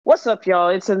What's up, y'all?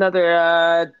 It's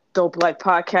another Dope Life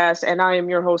podcast, and I am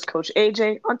your host, Coach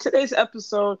AJ. On today's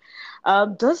episode,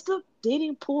 does the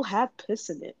dating pool have piss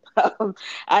in it?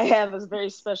 I have a very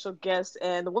special guest,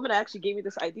 and the woman that actually gave me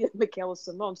this idea, Michaela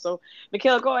Simone. So,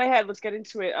 Michaela, go ahead. Let's get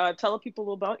into it. Tell people a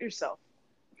little about yourself.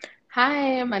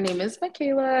 Hi, my name is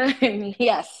Michaela, and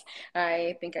yes,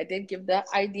 I think I did give that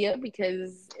idea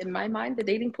because in my mind, the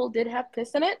dating pool did have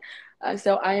piss in it.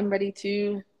 So I am ready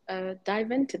to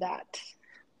dive into that.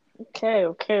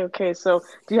 Okay. So,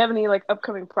 do you have any like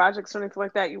upcoming projects or anything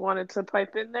like that you wanted to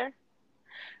pipe in there?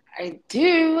 I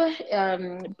do.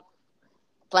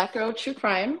 Black Girl True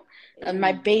Crime.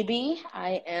 My Hey. baby,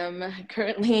 I am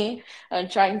currently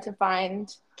trying to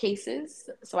find cases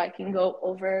so I can go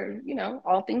over,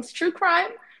 all things true crime,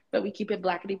 but we keep it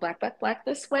blackety black, black, black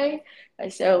this way.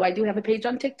 So I do have a page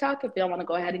on TikTok if y'all want to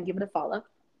go ahead and give it a follow.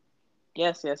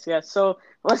 Yes. So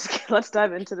let's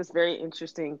dive into this very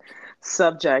interesting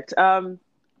subject.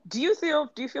 Do you feel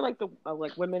like the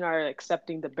like women are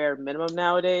accepting the bare minimum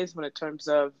nowadays when in terms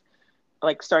of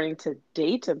like starting to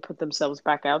date and put themselves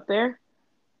back out there?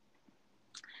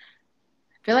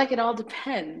 I feel like it all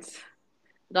depends.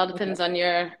 It all Okay. depends on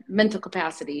your mental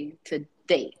capacity to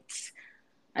date.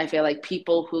 I feel like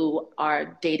people who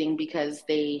are dating because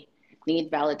they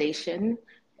need validation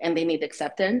and they need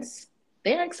acceptance,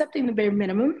 they are accepting the bare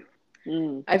minimum.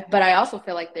 Mm. But I also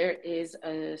feel like there is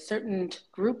a certain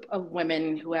group of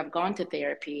women who have gone to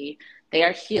therapy. They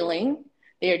are healing,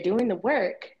 they are doing the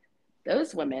work.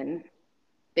 Those women,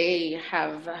 they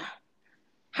have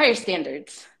higher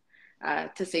standards,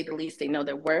 to say the least. They know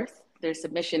their worth. Their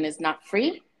submission is not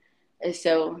free.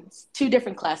 So it's two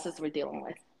different classes we're dealing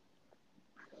with.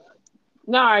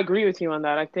 No, I agree with you on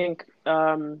that. I think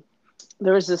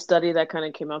there was this study that kind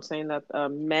of came out saying that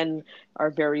men are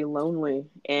very lonely,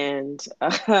 and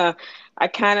I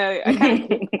kind of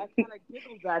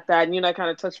giggled at that, and I kind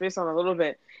of touched base on it a little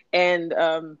bit, and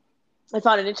I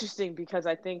found it interesting because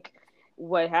I think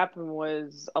what happened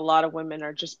was a lot of women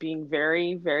are just being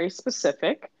very, very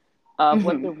specific of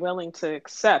what they're Mm-hmm. willing to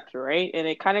accept, right? And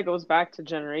it kind of goes back to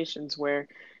generations where,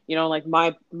 like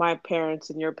my parents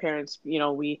and your parents,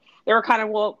 we they were kind of,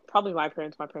 well, probably my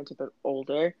parents a bit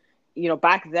older.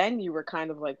 Back then you were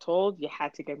kind of like told you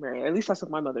had to get married. At least that's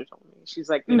what my mother told me. She's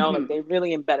like, like Mm-hmm. they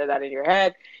really embedded that in your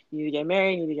head. You need to get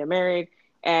married, you need to get married,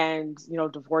 and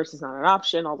divorce is not an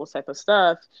option, all those type of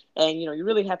stuff. And you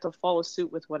really have to follow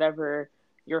suit with whatever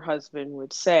your husband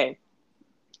would say.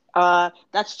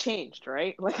 That's changed,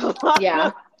 right? Like a lot of Yeah, a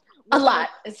women are lot.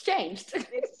 It's changed.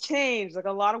 it's changed. Like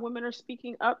a lot of women are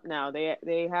speaking up now.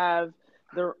 They have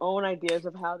their own ideas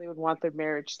of how they would want their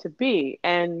marriage to be.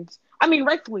 And I mean,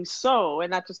 rightfully so, and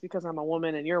not just because I'm a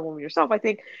woman and you're a woman yourself. I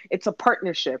think it's a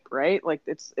partnership, right? Like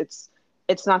it's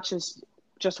not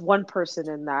just one person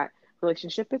in that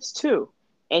relationship, it's two.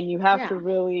 And you have to Yeah.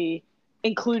 really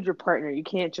include your partner. You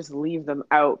can't just leave them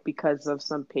out because of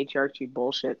some patriarchy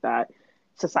bullshit that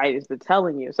society has been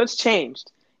telling you. So it's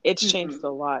changed. It's changed Mm-hmm. a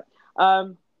lot.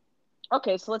 Um,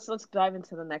 Okay, so let's dive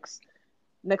into the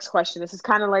next question. This is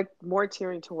kind of like more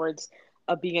tearing towards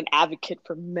being an advocate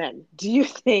for men. Do you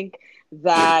think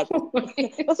that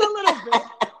it's a little bit?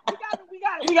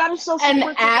 We gotta show An support to the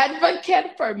men.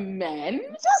 advocate for men.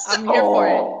 Just I'm here for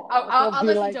it. don't I'll be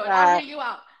listen like to it. I'll hear that. you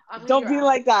out. I'll hear Don't you be out.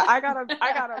 like that. I got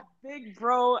a big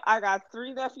bro. I got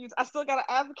three nephews. I still gotta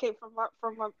advocate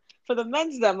for the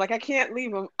men's them. Like I can't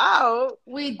leave them out.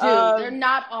 We do. They're Um,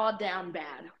 not all down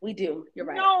bad. We do. You're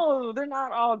right. No, they're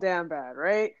not all damn bad,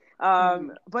 right?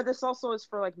 Mm-hmm. But this also is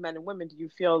for like men and women. Do you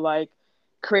feel like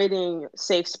creating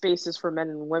safe spaces for men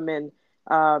and women,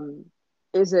 um,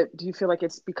 do you feel like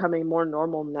it's becoming more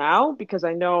normal now? Because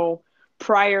I know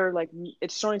prior, like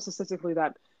it's showing statistically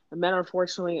that men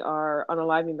unfortunately are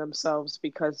unaliving themselves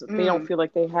because they don't Mm. feel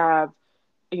like they have,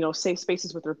 safe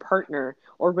spaces with their partner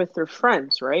or with their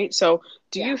friends, right? So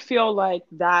do Yeah. you feel like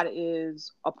that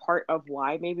is a part of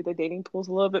why maybe the dating pool is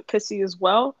a little bit pissy as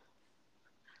well?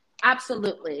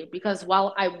 Absolutely. Because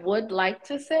while I would like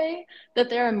to say that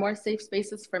there are more safe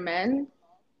spaces for men,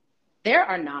 there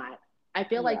are not. I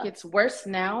feel like Yeah. it's worse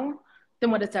now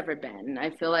than what it's ever been. I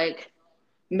feel like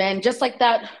men, just like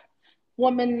that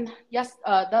woman, yes,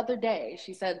 the other day,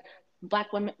 she said black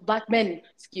men,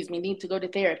 excuse me, need to go to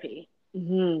therapy,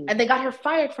 Hmm. and they got her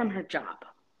fired from her job.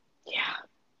 Yeah.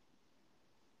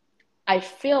 I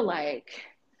feel like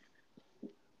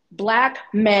black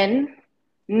men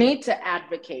need to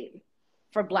advocate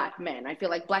for black men. I feel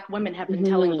like black women have been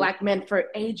telling Hmm. black men for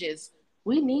ages,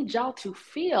 we need y'all to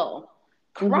feel.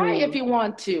 Cry if Hmm. you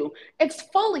want to.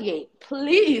 Exfoliate,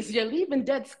 please. You're leaving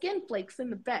dead skin flakes in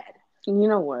the bed. You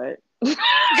know what?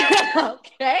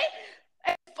 Okay?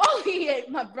 exfoliate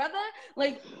my brother.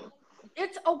 Like,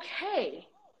 it's okay.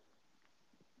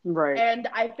 Right. And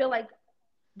I feel like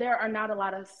there are not a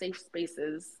lot of safe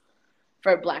spaces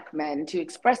for Black men to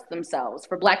express themselves,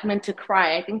 for Black men to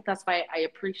cry. I think that's why I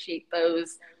appreciate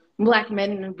those Black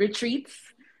men retreats,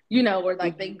 you know, where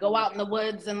like they go Mhm. out in the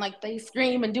woods and like they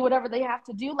scream and do whatever they have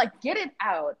to do. Like, get it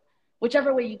out,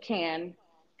 whichever way you can.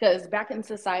 Because back in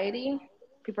society,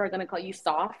 people are going to call you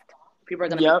soft. People are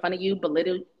going to make Yep. fun of you,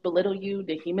 belittle you,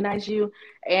 dehumanize you.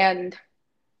 And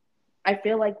I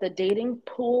feel like the dating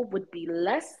pool would be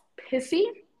less pissy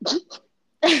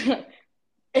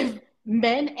if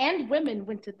men and women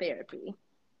went to therapy.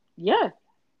 Yeah.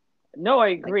 No, I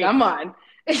Like, agree. come on.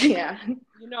 Yeah.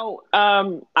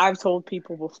 I've told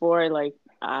people before, like,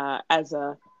 as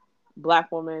a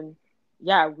black woman,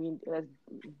 yeah, we as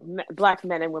black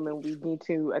men and women, we need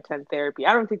to attend therapy.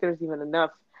 I don't think there's even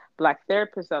enough black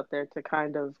therapists out there to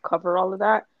kind of cover all of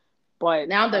that. But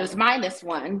Now there's minus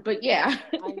one, but yeah.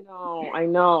 I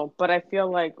know, but I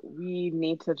feel like we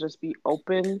need to just be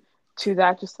open to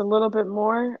that just a little bit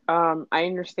more. I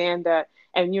understand that,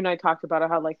 and you and I talked about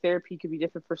how like therapy could be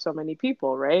different for so many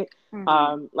people, right?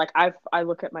 Mm-hmm. Like I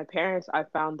look at my parents, I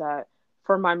found that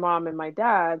for my mom and my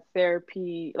dad,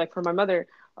 therapy, like for my mother,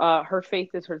 her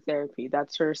faith is her therapy.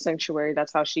 That's her sanctuary.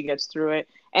 That's how she gets through it.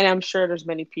 And I'm sure there's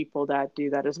many people that do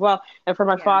that as well. And for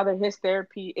my Yeah. father, his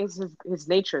therapy is his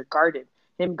nature, garden,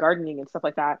 him gardening and stuff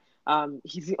like that.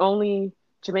 He's the only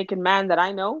Jamaican man that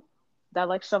I know that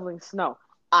likes shoveling snow.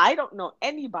 I don't know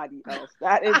anybody else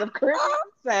that is of Caribbean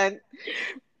descent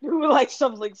who likes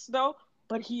shoveling snow,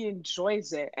 but he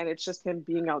enjoys it, and it's just him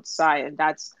being outside, and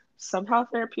that's somehow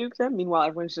therapeutic to him. Meanwhile,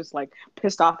 everyone's just like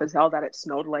pissed off as hell that it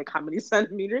snowed like how many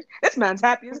centimeters. This man's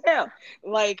happy as hell.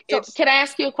 Like So, it's can I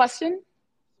ask you a question?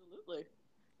 absolutely.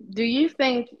 Do you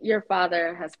think your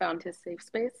father has found his safe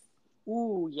space?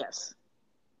 Ooh, yes.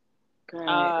 Good.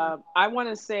 I want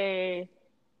to say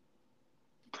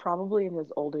probably in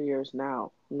his older years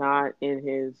now, not in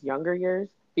his younger years,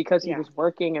 because he Yeah. was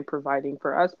working and providing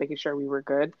for us, making sure we were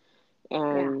good. Yeah.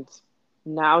 And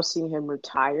now seeing him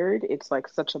retired, it's like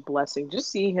such a blessing. Just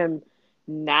seeing him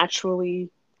naturally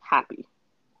happy.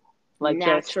 Like just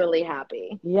Naturally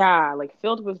happy. yeah, like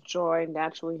filled with joy,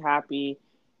 naturally happy,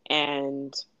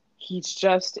 and he's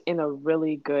just in a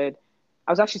really good.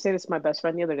 I was actually saying this to my best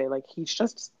friend the other day. Like he's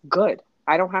just good.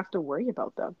 I don't have to worry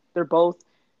about them. They're both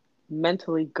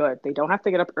mentally good. They don't have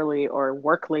to get up early or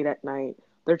work late at night.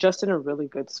 They're just in a really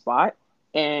good spot.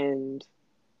 And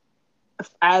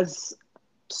as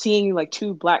seeing like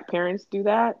two black parents do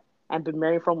that and been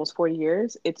married for almost 40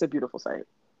 years, it's a beautiful sight.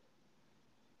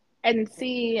 And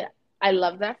see, I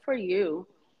love that for you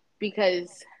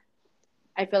because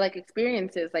I feel like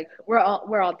experiences like we're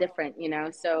all different, you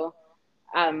know. So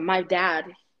my dad,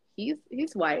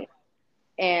 he's white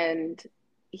and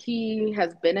he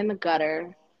has been in the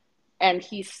gutter and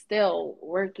he's still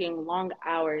working long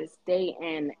hours day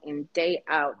in and day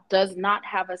out, does not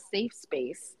have a safe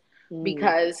space Mm,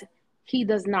 because he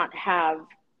does not have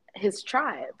his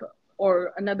tribe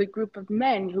or another group of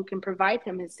men who can provide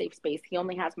him his safe space. He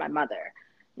only has my mother,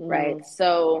 right? mm,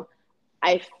 So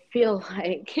I feel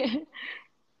like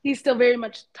he's still very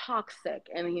much toxic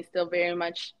and he's still very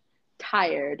much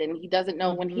tired and he doesn't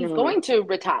know when he's mm, going to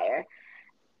retire.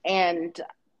 And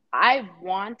I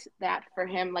want that for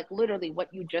him, like literally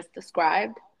what you just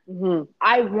described. mm.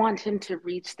 I want him to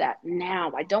reach that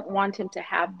now. I don't want him to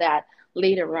have that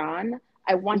later on.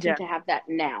 I want him Yeah. to have that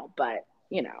now, but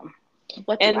you know,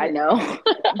 what do I And know?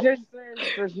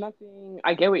 there's nothing.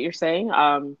 I get what you're saying.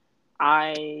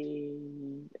 I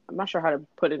I'm not sure how to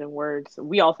put it in words.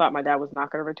 We all thought my dad was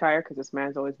not going to retire because this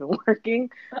man's always been working.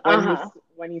 When he Uh-huh.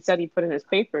 when he said he put in his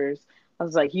papers, I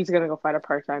was like, he's going to go find a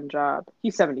part time job.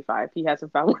 He's 75. He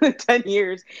hasn't found one in 10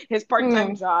 years. His part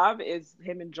time Mm, job is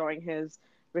him enjoying his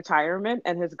retirement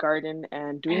and his garden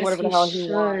and doing as whatever the he hell he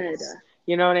should. wants.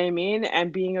 You know what I mean?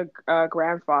 And being a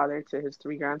grandfather to his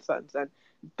three grandsons. And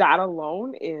that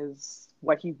alone is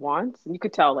what he wants. And you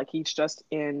could tell, like, he's just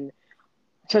in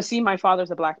to see my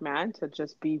father's a black man to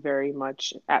just be very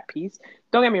much at peace.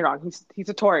 Don't get me wrong, he's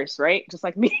a Taurus, right? Just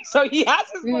like me. So he has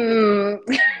his moments,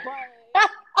 Mm, but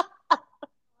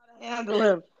I handle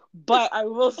him. But I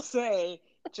will say,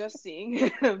 just seeing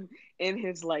him in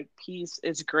his like peace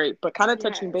is great. But kind of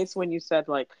touching yes. base when you said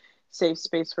like safe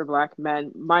space for black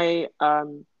men. My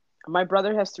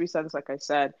brother has three sons, like I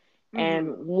said. And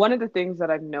Mm-hmm. one of the things that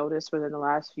I've noticed within the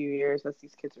last few years as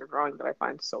these kids are growing that I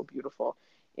find so beautiful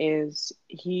is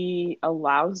he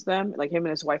allows them, like him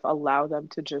and his wife allow them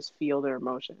to just feel their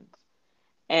emotions.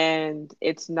 And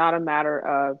it's not a matter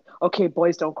of, okay,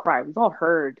 boys don't cry. We've all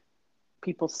heard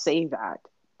people say that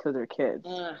to their kids.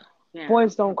 Yeah.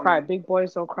 Boys don't cry, Mm-mm. big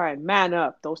boys don't cry, man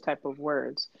up, those type of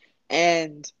words.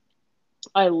 And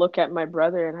I look at my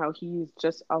brother and how he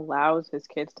just allows his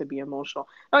kids to be emotional.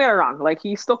 Don't get me wrong, like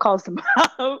he still calls them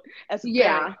out as a parent,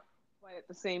 Yeah. but at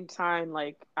the same time,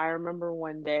 like I remember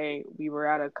one day we were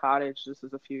at a cottage. This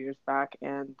was a few years back,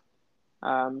 and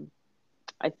um,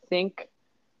 I think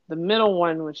the middle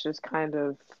one was just kind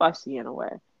of fussy in a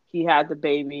way. He had the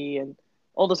baby, and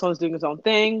oldest one was doing his own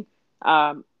thing.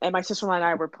 And my sister and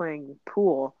I were playing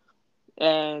pool,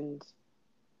 and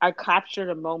I captured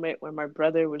a moment when my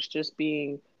brother was just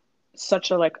being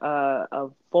such a a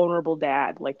vulnerable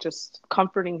dad, like just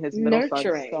comforting his middle son, so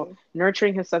Nurturing.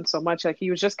 nurturing his son so much. Like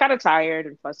he was just kind of tired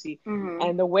and fussy, Hmm.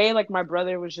 and the way like my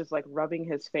brother was just like rubbing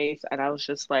his face, and I was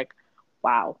just like,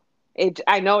 wow.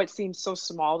 I know it seems so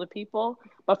small to people,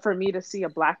 but for me to see a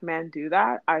black man do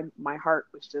that, I my heart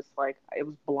was just like it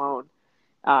was blown.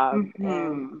 And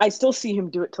Hmm. I still see him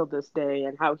do it till this day,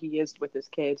 and how he is with his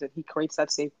kids, and he creates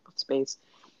that safe space,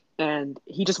 and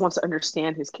he just wants to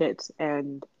understand his kids.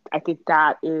 And I think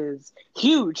that is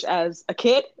huge. As a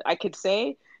kid, I could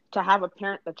say, to have a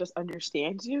parent that just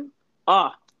understands you.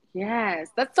 Ah, Yes,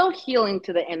 that's so healing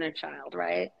to the inner child,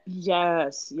 right?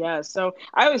 yes, yes. So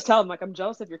I always tell them like I'm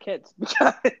jealous of your kids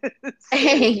because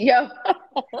Hey, yo.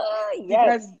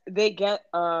 Yes. because they get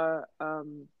a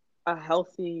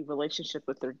healthy relationship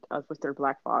with their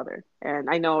black father. And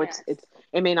I know Yes.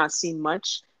 it may not seem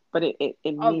much, but it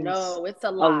Oh means no, it's a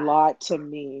a lot. lot to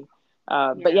me.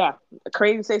 But Yeah. yeah,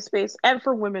 creating safe space, and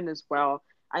for women as well.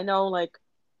 I know like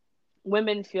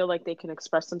women feel like they can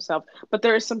express themselves, but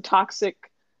there is some toxic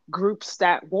groups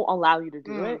that won't allow you to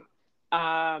do Mm. it.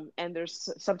 And there's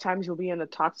sometimes you'll be in a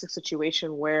toxic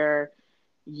situation where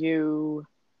you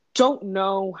don't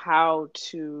know how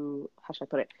should I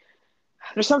put it?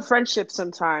 There's some friendships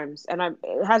sometimes, and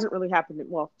it hasn't really happened,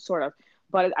 well, sort of,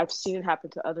 but I've seen it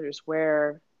happen to others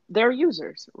where they're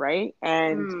users, right?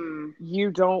 And Mm.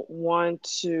 you don't want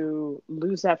to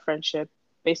lose that friendship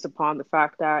based upon the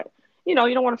fact that, you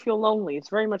don't want to feel lonely. It's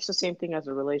very much the same thing as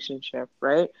a relationship,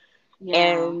 right? Yeah.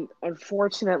 And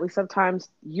unfortunately, sometimes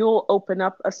you'll open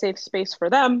up a safe space for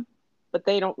them, but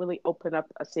they don't really open up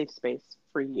a safe space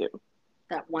for you.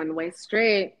 That one way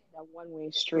street. That one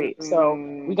way street. So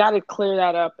we Mm. got to clear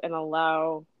that up and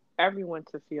allow everyone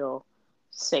to feel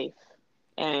safe.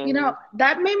 You know, And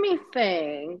that made me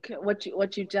think what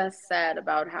you just said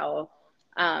about how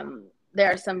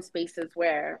there are some spaces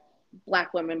where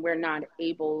Black women were not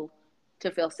able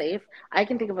to feel safe. I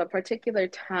can think of a particular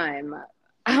time,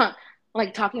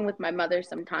 like talking with my mother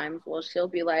sometimes. Well, she'll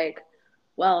be like,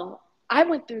 "Well, I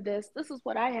went through this. This is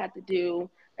what I had to do,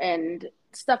 and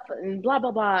stuff, and blah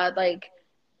blah blah." Like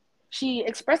she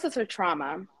expresses her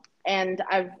trauma, and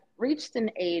I've reached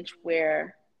an age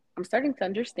where I'm starting to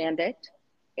understand it,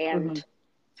 and mhm. it's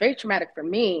very traumatic for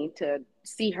me to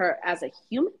see her as a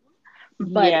human.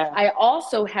 But Yeah. I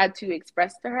also had to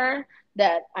express to her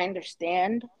that I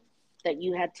understand that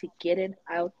you had to get it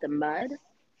out the mud,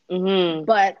 Hmm.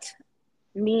 but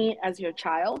me as your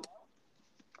child,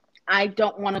 I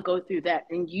don't want to go through that,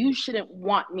 and you shouldn't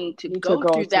want me to Need to go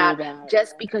go through through that that.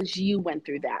 just because you went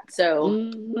through that. So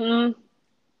Hmm.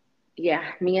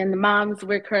 yeah, me and the moms,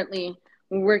 we're currently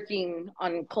working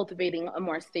on cultivating a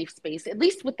more safe space, at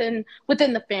least within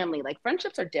the family. Like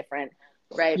friendships are different,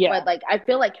 right? But Yeah. like I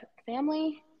feel like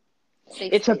family,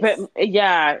 safe It's a bit, space.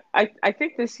 yeah. I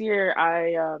think this year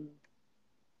I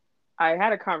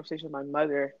had a conversation with my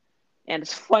mother, and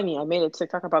it's funny. I made a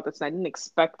TikTok about this, and I didn't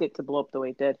expect it to blow up the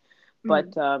way it did. Mm.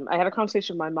 But I had a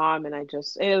conversation with my mom, and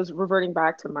it was reverting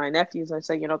back to my nephews. I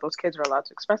said, those kids are allowed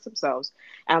to express themselves,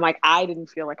 and I'm like, I didn't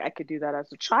feel like I could do that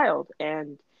as a child,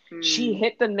 and she Mm.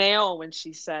 hit the nail when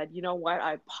she said, you know what,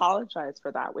 I apologize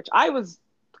for that, which I was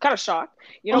kind of shocked,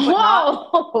 but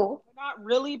Whoa! not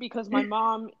really, because my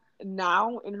mom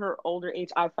now in her older age,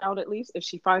 I found at least, if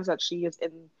she finds that she is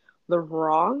in the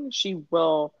wrong, she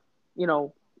will, you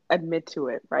know, admit to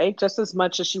it, right? Just as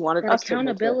much as she wanted That us to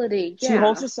admit to it. accountability, She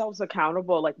holds yeah. herself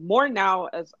accountable, like more now,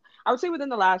 as I would say within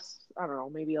the last, I don't know,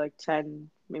 maybe like 10,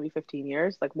 maybe 15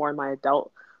 years, like more in my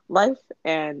adult life.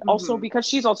 And also Hmm. because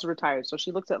she's also retired, so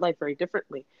she looks at life very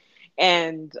differently.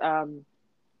 And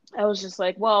I was just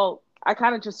like, well, I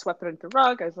kind of just swept it under the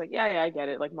rug. I was like, yeah, yeah, I get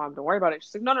it. Like, mom, don't worry about it.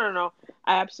 She's like, no, no, no, no.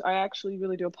 I actually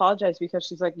really do apologize, because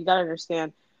she's like, you got to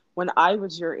understand, when I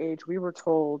was your age, we were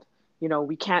told,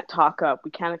 we can't talk up, we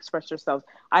can't express ourselves.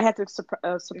 I had to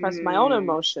suppress my own Mm.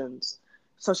 emotions.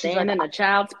 So she's like, Staying in a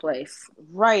child's place.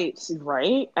 right,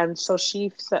 right. And so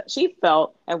she said she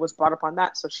felt and was brought up on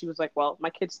that. So she was like, well, my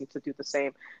kids need to do the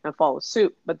same and follow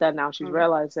suit. But then now she's Mm.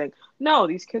 realizing, no,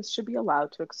 these kids should be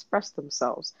allowed to express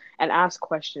themselves and ask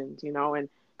questions, and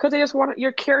because they just want to,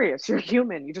 you're curious, you're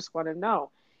human, you just want to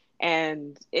know.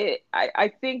 And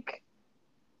I think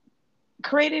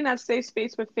creating that safe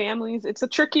space with families, it's a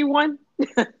tricky one.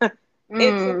 it's a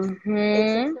it's a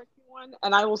Hmm. tricky one,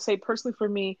 and I will say personally for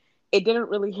me, it didn't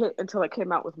really hit until it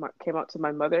came out to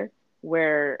my mother,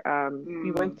 where Mm.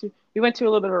 we went to a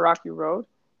little bit of a rocky road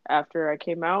after I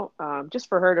came out, just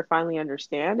for her to finally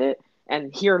understand it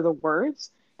and hear the words.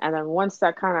 And then once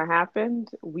that kind of happened,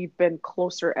 we've been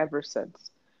closer ever since.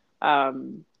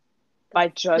 Um, by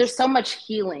There's so just much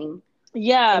healing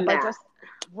Yeah, in that.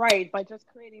 by just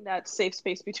creating that safe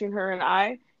space between her and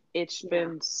I, it's Yeah.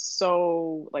 been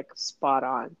so like spot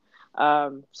on.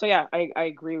 So yeah, I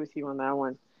agree with you on that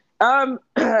one.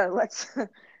 Let's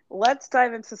let's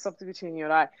dive into something between you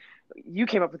and I. You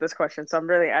came up with this question, so I'm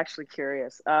really actually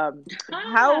curious. How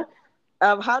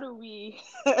do we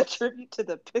attribute to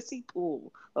the pissy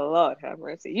pool? Lord have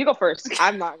mercy. You go first.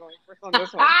 I'm not going first on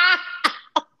this one.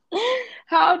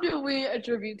 How do we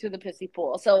attribute to the pissy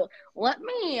pool? So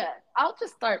I'll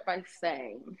just start by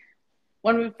saying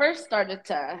when we first started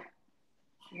to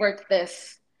work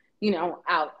this,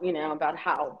 out, about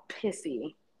how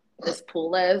pissy this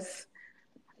pool is,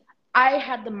 I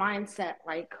had the mindset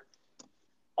like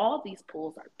all these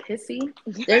pools are pissy.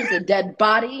 There's a dead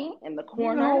body in the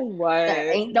You know corner that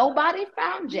what? ain't nobody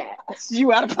found yet.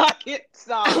 You out of pocket.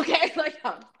 Stop. Okay,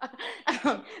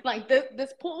 like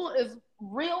this pool is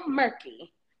real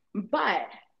murky, but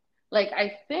like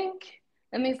I think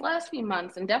in these last few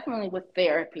months, and definitely with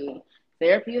therapy,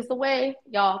 therapy is the way,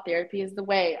 y'all. Therapy is the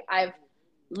way. I've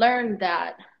learned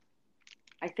that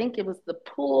I think it was the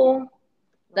pool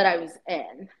that I was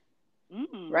in,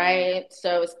 Mm. right?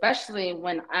 So especially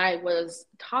when I was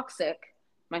toxic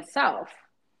myself,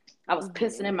 I was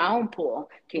pissing Hmm. in my own pool.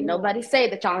 Can nobody say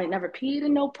that y'all ain't never peed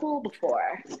in no pool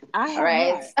before? I All have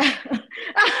right. not.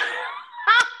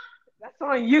 That's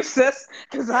on you, sis,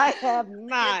 because I have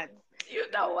not. You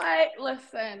know what?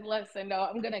 Listen. No,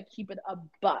 I'm gonna keep it a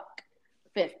buck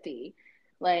 50.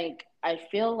 Like I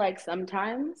feel like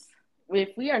sometimes if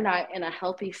we are not in a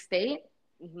healthy state,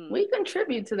 Hmm. we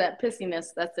contribute to that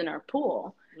pissiness that's in our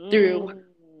pool through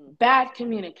Mm. bad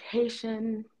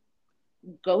communication,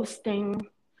 ghosting,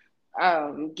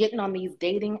 getting on these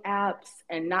dating apps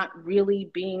and not really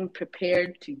being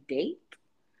prepared to date.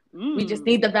 We just Mm.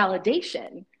 need the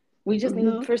validation. We just need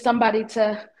Hmm. for somebody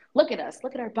to look at us,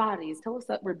 look at our bodies, tell us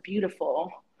that we're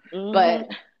beautiful. Hmm. But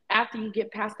after you get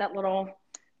past that little,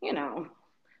 you know,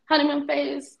 honeymoon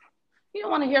phase, you don't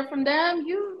want to hear from them.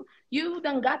 You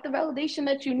done got the validation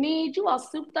that you need. You all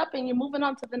souped up and you're moving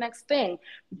on to the next thing.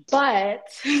 But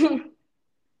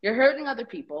you're hurting other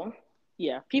people.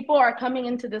 Yeah. People are coming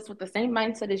into this with the same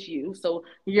mindset as you. So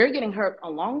you're getting hurt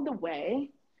along the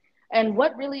way. And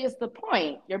what really is the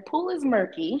point? Your pool is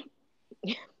murky.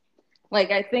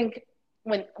 Like I think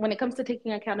when it comes to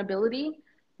taking accountability,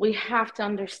 we have to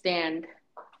understand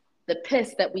the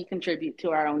piss that we contribute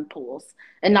to our own pools,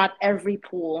 and not every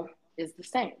pool is the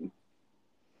same.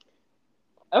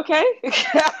 Okay.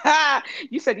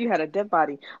 You said you had a dead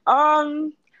body. I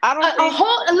don't A think.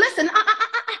 whole listen, a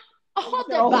Oh, you whole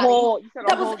said a dead body whole. You said a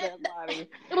that was whole dead body.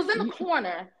 it was in the You,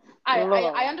 corner. I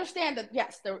Lord. understand that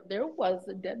yes, there was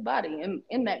a dead body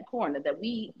in that corner that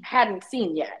we hadn't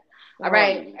seen yet. All Oh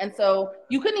right, and Lord. so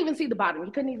you couldn't even see the bottom.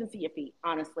 You couldn't even see your feet,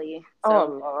 honestly. Oh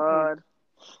So Lord.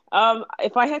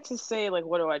 If I had to say, like,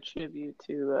 what do I attribute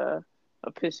to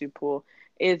a pissy pool,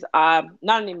 is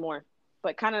not anymore,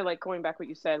 but kind of like going back what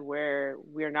you said, where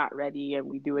we're not ready and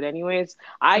we do it anyways.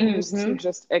 I used to mm-hmm.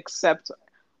 just accept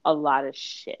a lot of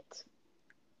shit,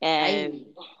 I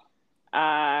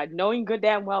and knowing good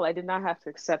damn well I did not have to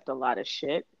accept a lot of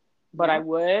shit, but I yeah.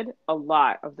 would a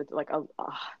lot of the like.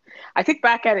 I think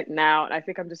back at it now, and I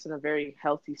think I'm just in a very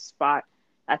healthy spot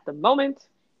at the moment.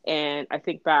 And I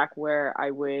think back where I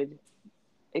would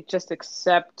just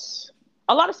accept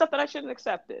a lot of stuff that I shouldn't have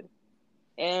accepted.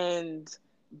 And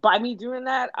by me doing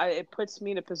that, it puts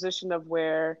me in a position of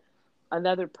where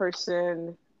another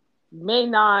person may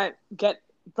not get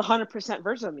the 100%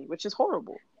 version of me, which is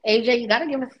horrible. AJ, you got to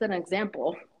give us an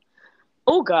example.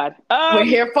 Oh God. We're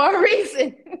here for a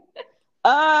reason.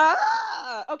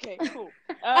 Okay, cool.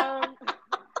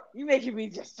 You making me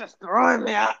just throwing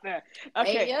me out there. Hey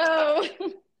Okay. yo.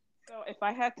 So if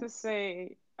I had to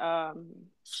say, I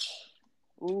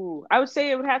would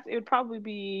say it would probably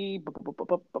be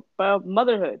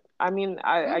motherhood. I mean,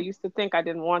 I Mm, used to think I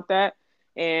didn't want that,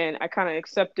 and I kind of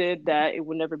accepted that it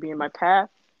would never be in my path.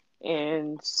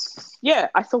 And yeah,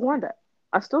 I still want that.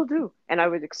 I still do, and I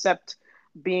would accept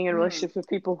being in Mm. relationships with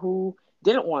people who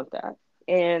didn't want that,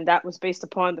 and that was based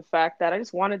upon the fact that I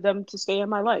just wanted them to stay in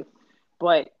my life.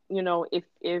 But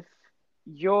if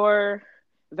your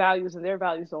values and their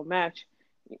values don't match,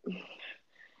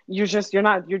 you're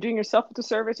doing yourself a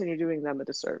disservice and you're doing them a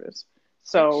disservice.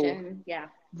 So Friction. Yeah.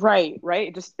 right,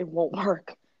 it won't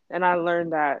work. And I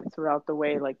learned that throughout the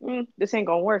way, like, this ain't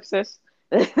gonna work, sis.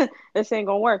 This ain't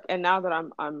gonna work. And now that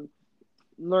I'm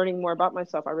learning more about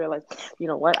myself, I realized, you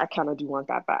know what, I kind of do want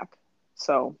that back.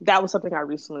 So that was something I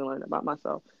recently learned about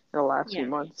myself in the last few Yeah.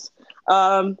 months.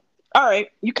 Um, all right,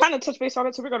 you kind of touched base on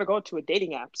it, so we're gonna go to a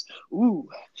dating apps. Ooh,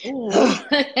 Ooh.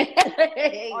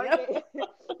 are Yep.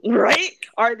 they right?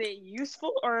 Are they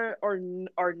useful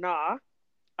or not?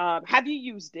 Have you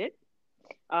used it?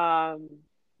 Um,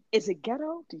 is it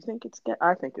ghetto? Do you think it's ghetto?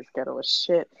 I think it's ghetto as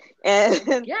shit. It's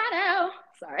And ghetto.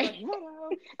 Sorry. ghetto.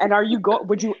 And are you go?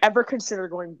 Would you ever consider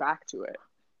going back to it?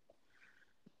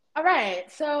 All right.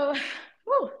 So,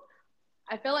 whew,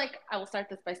 I feel like I will start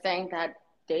this by saying that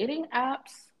dating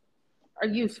apps are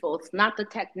useful. It's not the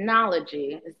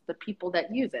technology, it's the people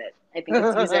that use it. I think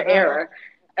it's user error.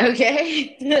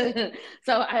 Okay.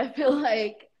 So I feel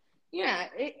like, yeah,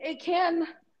 it can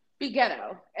be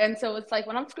ghetto. And so it's like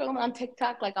when I'm scrolling on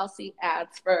TikTok, like I'll see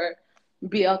ads for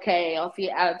BLK, I'll see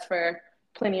ads for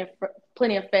plenty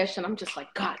of fish, and I'm just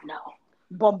like, God, no.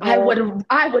 Bumble.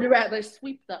 I would rather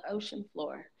sweep the ocean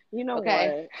floor. You know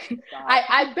Okay. what?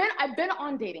 Stop. I've been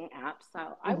on dating apps,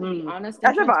 so I will be Mm-hmm. honest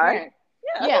and As have I. transparent.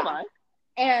 Yeah, as have Yeah. I.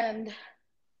 And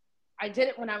I did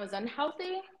it when I was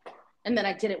unhealthy, and then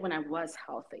I did it when I was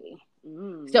healthy. So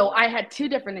Mm. I had two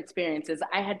different experiences.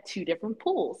 I had two different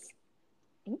pools.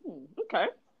 Okay.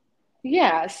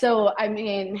 Yeah, so I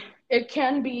mean, it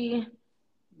can be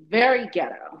very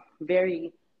ghetto,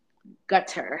 very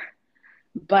gutter,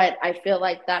 but I feel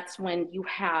like that's when you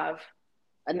have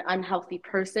an unhealthy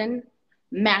person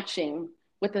matching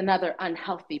with another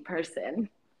unhealthy person.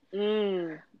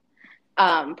 Mm.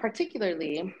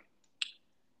 Particularly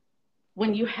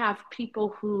when you have people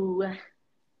who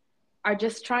are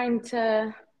just trying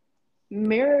to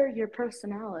mirror your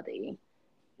personality.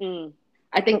 Mm.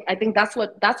 I think that's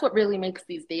what really makes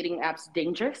these dating apps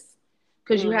dangerous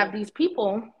because you have Mm. these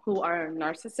people who are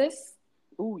narcissists,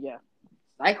 Ooh, yeah.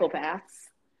 psychopaths,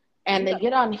 and they Yeah.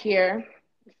 get on here,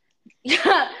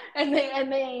 yeah, and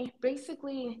they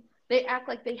basically they act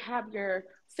like they have your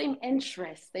same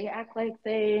interests. They act like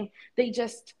they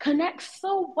just connect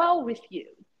so well with you.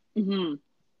 Mm-hmm.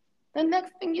 The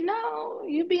next thing you know,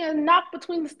 you being knocked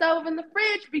between the stove and the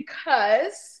fridge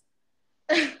because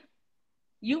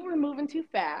you were moving too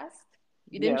fast.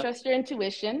 You didn't Yeah. trust your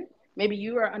intuition. Maybe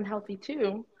you are unhealthy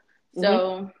too. Mm-hmm.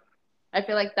 So I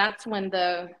feel like that's when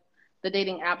the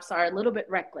dating apps are a little bit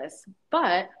reckless.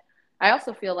 But I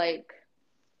also feel like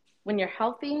when you're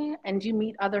healthy and you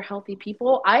meet other healthy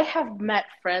people, I have met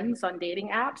friends on dating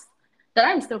apps that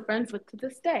I'm still friends with to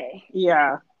this day.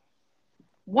 Yeah.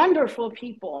 Wonderful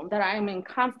people that I'm in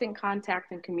constant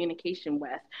contact and communication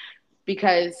with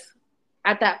because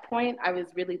at that point I was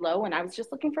really low and I was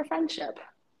just looking for friendship.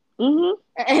 Mm-hmm.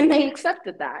 And they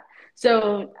accepted that.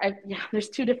 So yeah, there's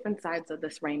two different sides of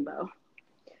this rainbow.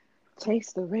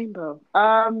 Taste the rainbow.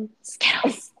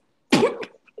 Skittles.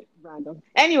 Random.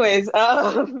 Anyways,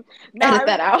 no, Edit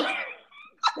that out.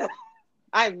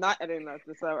 I'm not editing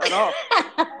this out at all.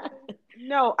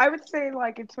 No, I would say,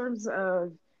 like, in terms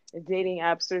of dating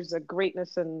apps, there's a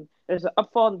greatness and there's an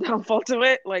upfall and downfall to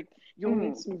it. Like, you'll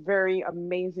meet Mm, some very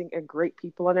amazing and great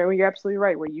people on there. You're absolutely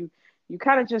right, where you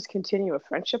kind of just continue a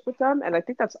friendship with them, and I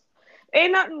think that's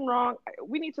ain't nothing wrong.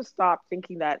 We need to stop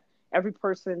thinking that every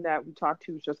person that we talk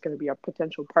to is just going to be a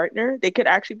potential partner. They could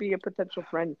actually be a potential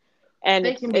friend, and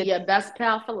they can be it's your best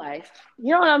pal for life.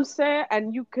 you know what I'm saying?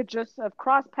 And you could just have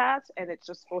crossed paths and it's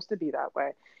just supposed to be that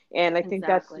way. And I think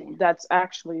Exactly. that's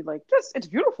actually like just it's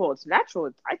beautiful, it's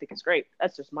natural. I think it's great.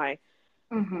 That's just my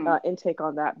Mm-hmm. intake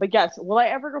on that. But yes, will I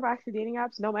ever go back to dating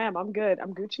apps? No, ma'am. I'm good.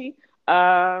 I'm Gucci.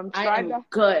 I Tried am that.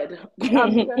 good.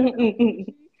 I'm good. I'm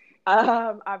Gucci.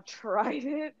 I've tried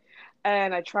it,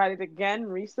 and I tried it again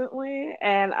recently,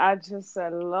 and I just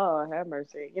said, "Lord have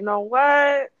mercy." You know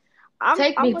what?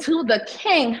 Take I'm me a to the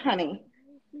king, honey.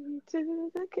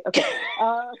 okay.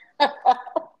 Uh,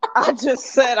 I just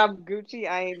said I'm Gucci.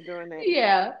 I ain't doing it,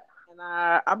 Yeah. and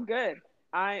I'm good.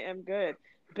 I am good.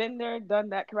 Been there, done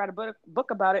that. Can write a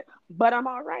book about it, but I'm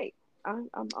all right. I'm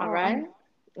All all right.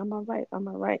 I'm all right. I'm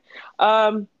all right.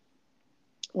 Um,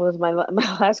 what was my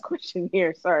last question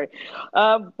here? Sorry.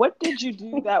 What did you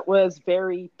do that was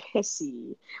very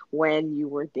pissy when you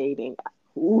were dating?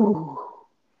 Ooh.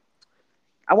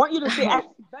 I want you to say, better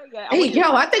yet, I Hey, want you to yo,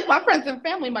 tell I think my friends and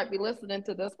family might be listening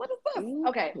to this. What is this? me.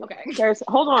 Okay, okay. Who cares?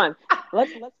 Hold on.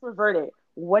 Let's revert it.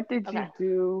 What did you Okay.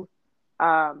 do?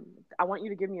 I want you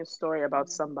to give me a story about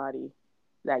somebody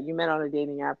that you met on a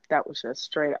dating app that was just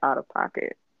straight out of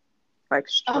pocket. Like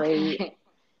straight. Okay.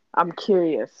 I'm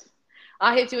curious.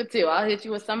 I'll hit you with two. I'll hit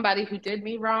you with somebody who did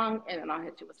me wrong, and then I'll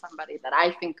hit you with somebody that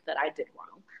I think that I did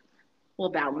wrong. We'll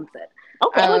balance it.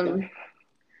 Okay, I like that. Um,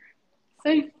 so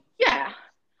yeah,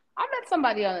 I met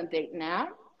somebody on a date now,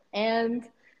 and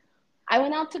I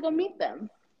went out to go meet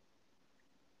them.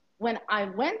 When I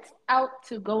went out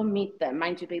to go meet them,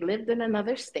 mind you, they lived in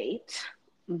another state.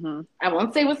 Hmm. I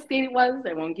won't say what state it was.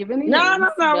 I won't give any No,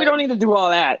 names, no, no. We don't need to do all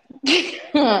that.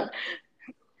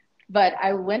 but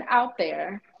I went out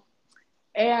there,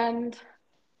 and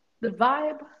the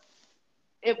vibe,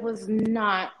 it was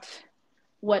not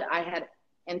what I had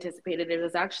anticipated. It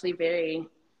was actually very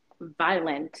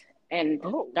violent and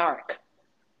Oh, dark.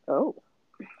 oh.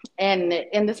 And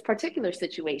in this particular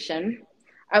situation,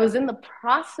 I was in the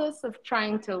process of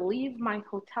trying to leave my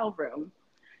hotel room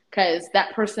because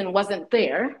that person wasn't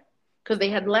there because they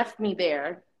had left me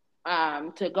there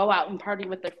to go out and party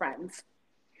with their friends.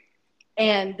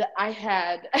 And I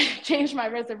had changed my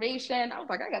reservation. I was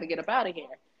like, I got to get up out of here.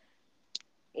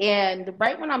 And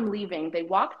right when I'm leaving, they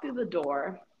walk through the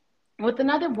door with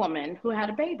another woman who had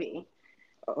a baby.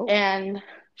 Oh. And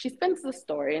she spins the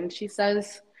story and she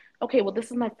says, okay, well, this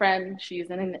is my friend. She's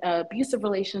in an abusive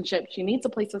relationship. She needs a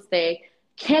place to stay.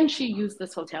 Can she use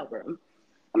this hotel room?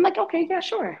 I'm like, okay, yeah,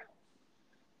 sure.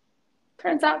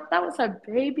 Turns out that was her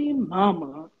baby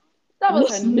mama. That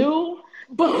was a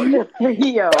newborn. That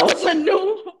Yo, was a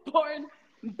newborn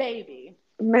baby.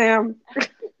 ma'am.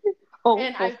 Oh,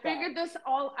 And full I stop. figured this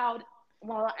all out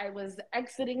while I was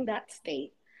exiting that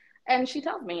state. And she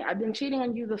tells me, I've been cheating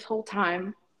on you this whole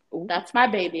time. Ooh. That's my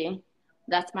baby.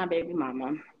 That's my baby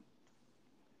mama.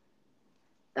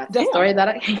 That's the Damn. story that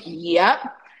I, yep.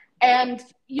 Damn. And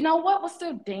you know what was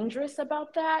so dangerous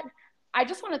about that? I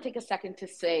just want to take a second to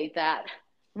say that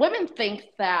women think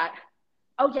that,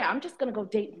 oh yeah, I'm just going to go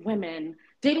date women.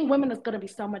 Dating women is going to be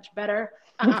so much better.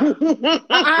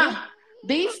 Uh-uh.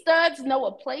 These studs know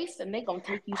a place and they're going to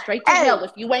take you straight to Hey, hell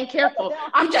if you ain't what the careful. hell?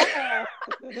 I'm just, I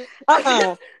Uh-uh.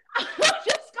 just, I'm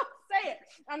just going to say it.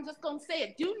 I'm just going to say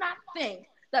it. Do not think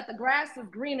that the grass is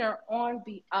greener on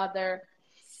the other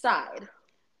side.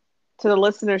 To the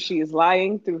listener, she is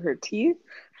lying through her teeth.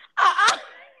 Uh-uh.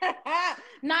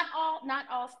 Not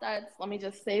all studs. Let me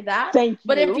just say that. Thank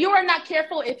But if you. you are not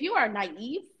careful, if you are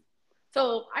naive,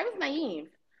 so I was naive.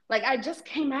 Like I just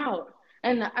came out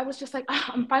and I was just like, oh,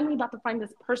 I'm finally about to find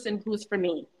this person who's for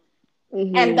me.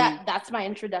 And Mm-hmm. that's my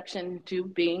introduction to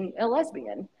being a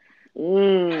lesbian.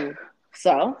 Mm.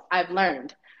 So I've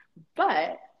learned.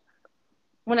 But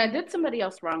when I did somebody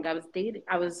else wrong, I was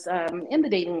in the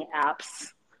dating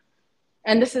apps.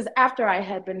 And this is after I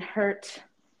had been hurt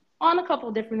on a couple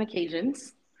of different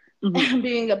occasions, Mm-hmm.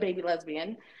 being a baby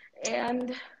lesbian.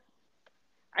 And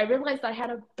I realized I had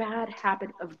a bad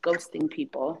habit of ghosting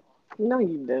people. No,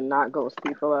 you did not ghost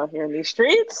people out here in these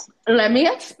streets. Let me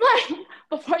explain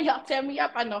before y'all tear me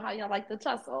up. I know how y'all like to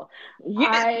tussle. Yeah.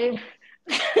 I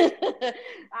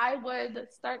I would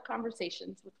start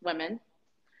conversations with women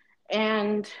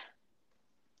and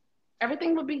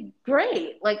everything would be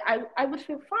great. Like I would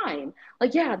feel fine.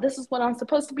 Like, yeah, this is what I'm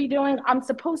supposed to be doing. I'm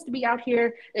supposed to be out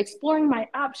here exploring my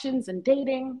options and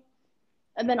dating.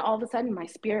 And then all of a sudden my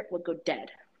spirit would go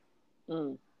dead.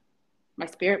 Mm. My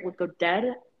spirit would go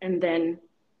dead and then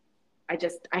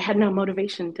I had no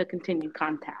motivation to continue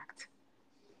contact.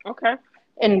 Okay.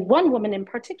 And one woman in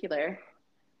particular,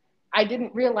 I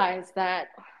didn't realize that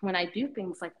when I do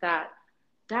things like that,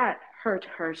 that hurt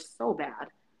her so bad.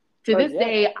 To Oh, this yeah.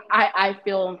 day, I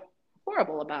feel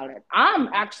horrible about it. I'm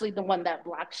actually the one that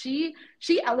blocked. She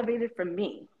elevated from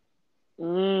me.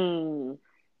 Mm.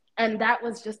 And that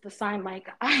was just a sign like,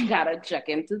 I gotta check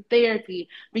into therapy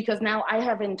because now I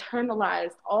have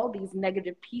internalized all these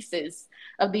negative pieces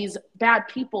of these bad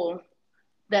people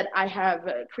that I have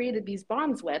created these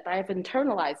bonds with. I have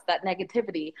internalized that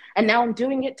negativity. And now I'm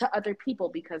doing it to other people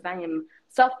because I am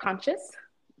self conscious.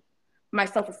 My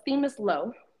self esteem is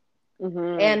low.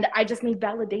 Mm-hmm. And I just need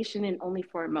validation and only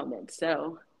for a moment.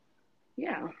 So,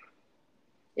 yeah,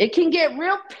 it can get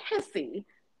real pissy.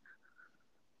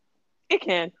 It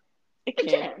can. It It can.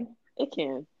 can. It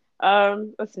can.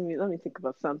 Let's see. Let me think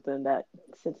about something that,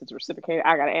 since it's reciprocated,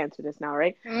 I gotta answer this now,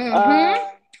 right? Mm-hmm. Uh,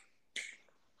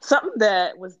 Something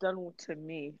that was done to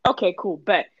me. Okay, cool.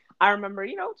 But I remember,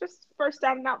 just first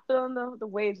starting out, feeling the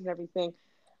waves and everything.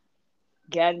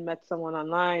 Again, met someone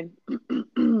online.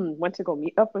 Went to go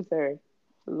meet up with her.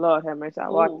 Lord have mercy. I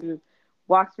Oh,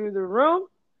 walked through the room.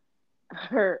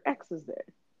 Her ex is there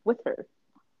with her.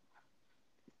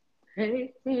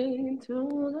 take me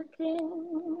to the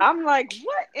king. I'm like,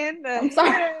 what in the I'm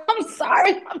sorry. hell? I'm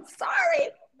sorry. I'm sorry.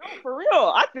 No, for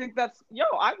real. I think that's yo.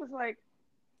 I was like,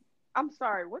 I'm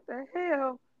sorry. What the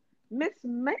hell, Miss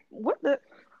May? What the?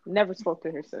 Never spoke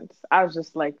to her since. I was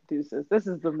just like, deuces. This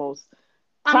is the most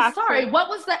I'm sorry. toxic. What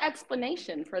was the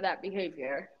explanation for that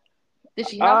behavior? Did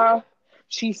she have one? Uh,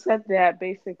 she said that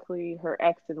basically her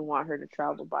ex didn't want her to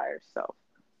travel by herself.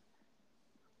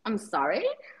 I'm sorry.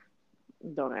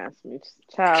 Don't ask me,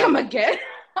 Come child. again.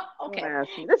 Don't Okay. ask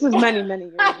me. This is many, many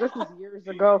years. This is years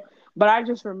ago. But I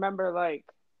just remember like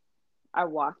I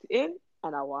walked in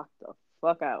and I walked the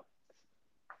fuck out.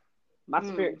 My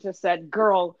Mm. spirit just said,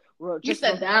 "Girl, You just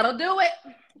said remember." that'll do it.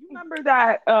 You remember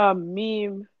that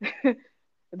meme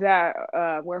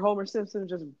that where Homer Simpson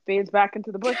just fades back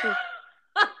into the bushes?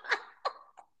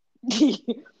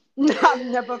 I've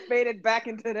never faded back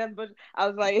into them, but I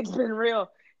was like, it's been real.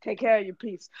 Take care of your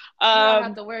piece. You don't have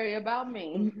Um, to worry about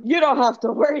me. you don't have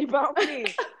to worry about me.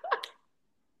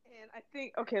 And I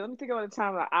think, okay, let me think about the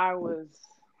time that I was.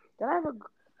 Did I ever?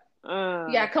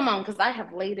 Yeah, come on, because I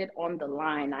have laid it on the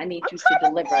line. I I'm need you to trying to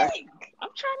deliver. think. I'm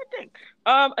trying to think.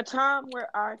 A time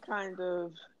where I kind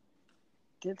of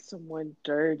did someone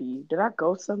dirty. Did I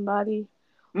ghost somebody?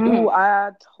 Ooh, Mm.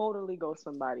 I totally ghost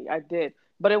somebody. I did,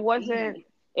 but it wasn't. E.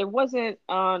 It wasn't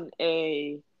on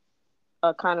a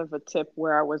kind of a tip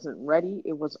where I wasn't ready.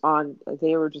 It was on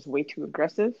they were just way too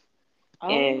aggressive,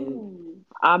 and Oh,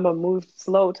 I'm a move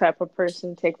slow type of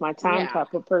person, take my time yeah.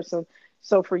 type of person.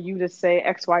 So for you to say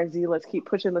XYZ, let's keep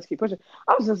pushing.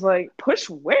 I was just like, push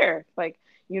where? Like,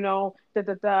 da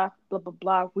da da, blah blah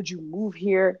blah. Would you move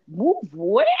here? Move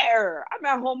where? I'm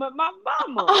at home with my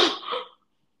mama. Oh,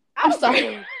 I I'm don't sorry.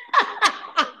 give a man.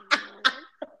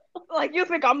 Like you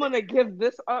think I'm gonna give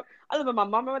this up? I live in my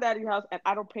mom and my daddy's house, and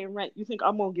I don't pay rent. You think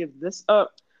I'm gonna give this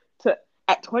up to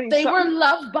at 20 They were something?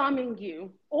 love bombing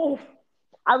you. Oh,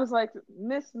 I was like,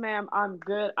 Miss Ma'am, I'm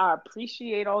good. I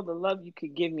appreciate all the love you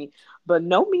could give me, but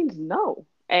no means no.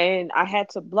 And I had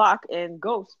to block and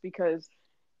ghost because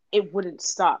it wouldn't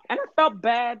stop. And I felt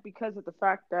bad because of the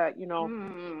fact that,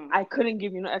 mm. I couldn't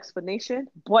give you no explanation,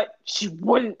 but she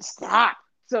wouldn't stop.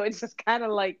 So it's just kind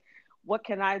of like, what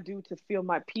can I do to feel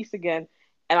my peace again?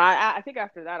 And I think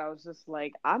after that, I was just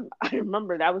like, I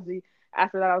remember that was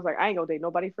after that, I was like, I ain't gonna date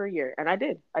nobody for a year. And I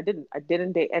did. I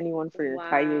didn't date anyone for an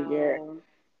entire year. Wow.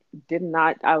 Did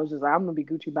not. I was just like, I'm gonna be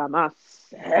Gucci by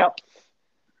myself,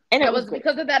 and it But was was it great.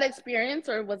 because of that experience,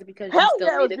 or was it because you Hell still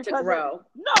yeah, it was needed to because of grow?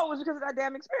 no, it was because of that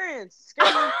damn experience.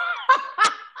 Scared me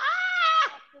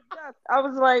to death. I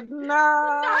was like, Not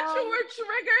nah, you were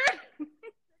triggered.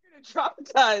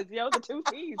 traumatized. Yo, the two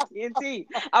T's, TNT.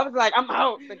 I was like, I'm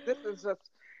out. Like this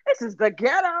is the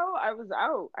ghetto. I was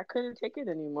out. I couldn't take it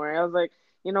anymore. I was like,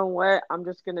 you know what? I'm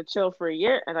just gonna chill for a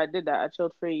year, and I did that. I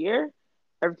chilled for a year.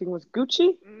 Everything was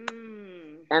Gucci,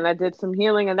 Mm. and I did some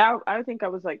healing. And that I think I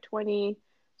was like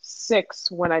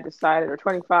 26 when I decided, or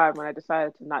 25 when I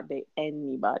decided to not date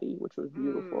anybody, which was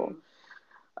beautiful. Mm.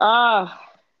 Ah,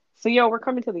 so yo, we're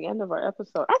coming to the end of our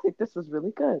episode. I think this was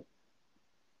really good.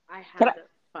 I Can I had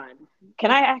fun.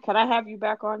 can I have you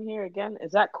back on here again?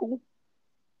 Is that cool?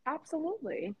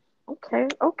 Absolutely. Okay,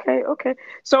 okay, okay.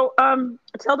 So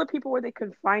tell the people where they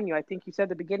can find you. I think you said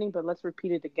the beginning, but let's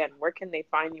repeat it again. Where can they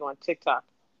find you on TikTok?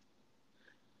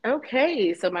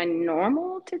 Okay, so my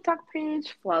normal TikTok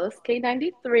page, Flawless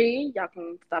K93. Y'all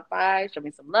can stop by, show me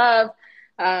some love.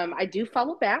 I do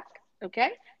follow back,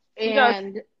 okay? She does.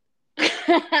 And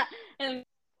and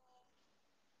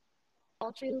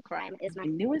All True Crime is my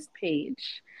newest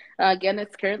page. Again,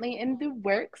 it's currently in the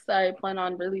works. I plan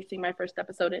on releasing my first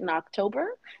episode in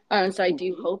October. So I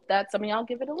do Mhm. hope that some of y'all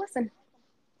give it a listen.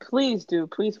 Please do.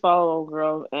 Please follow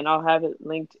girl, and I'll have it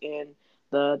linked in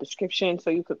the description so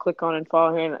you could click on and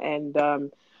follow her. And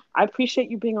I appreciate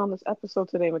you being on this episode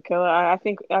today, Michaela. I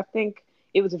think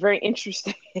it was a very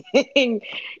interesting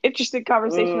interesting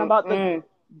conversation about the Mm-mm.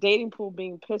 dating pool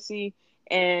being pissy.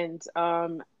 And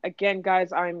again,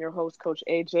 guys, I am your host, Coach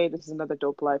AJ. This is another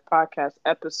Dope Life podcast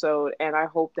episode, and I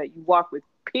hope that you walk with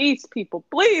peace, people.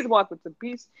 Please walk with some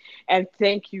peace, and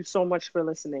thank you so much for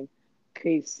listening.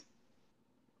 Peace.